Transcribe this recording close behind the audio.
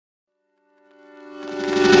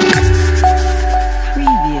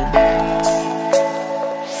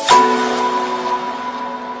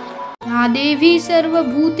पृथिवी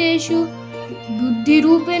सर्वभूतेषु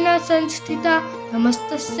बुद्धिरूपेण संस्थिता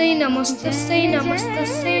नमस्तस्यै नमस्तस्यै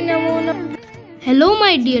नमस्तस्यै नमो नमः. Hello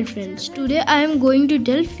my dear friends, today I am going to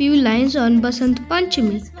tell few lines on Basant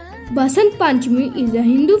Panchami. Basant Panchami is a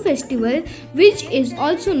Hindu festival which is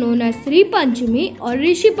also known as Sri Panchami or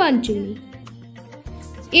Rishi Panchami.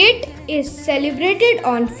 It is celebrated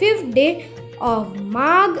on 5th day of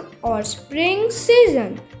Magh or spring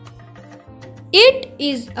season. It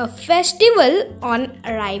is a festival on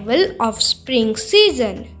arrival of spring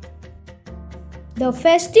season. The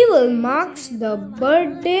festival marks the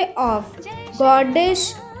birthday of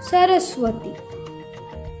Goddess Saraswati.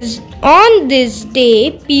 On this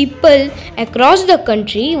day, people across the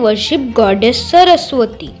country worship Goddess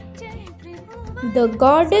Saraswati. The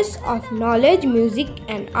goddess of knowledge, music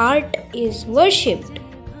and art is worshipped.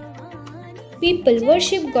 People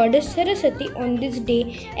worship Goddess Saraswati on this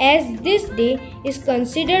day as this day is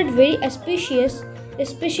considered very auspicious,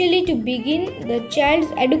 especially to begin the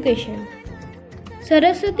child's education.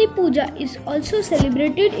 Saraswati Puja is also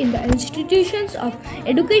celebrated in the institutions of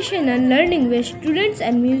education and learning where students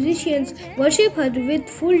and musicians worship her with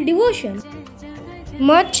full devotion.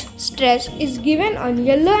 Much stress is given on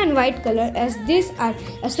yellow and white color as these are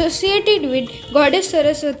associated with Goddess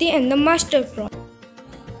Saraswati and the master crown.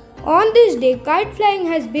 On this day, kite flying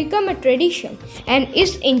has become a tradition and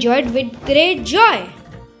is enjoyed with great joy.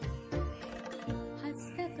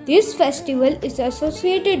 This festival is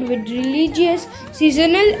associated with religious,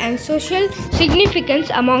 seasonal and social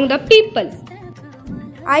significance among the people.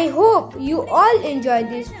 I hope you all enjoy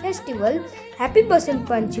this festival. Happy Basant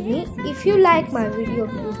Panchami. If you like my video,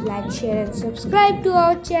 please like, share and subscribe to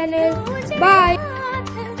our channel. Bye.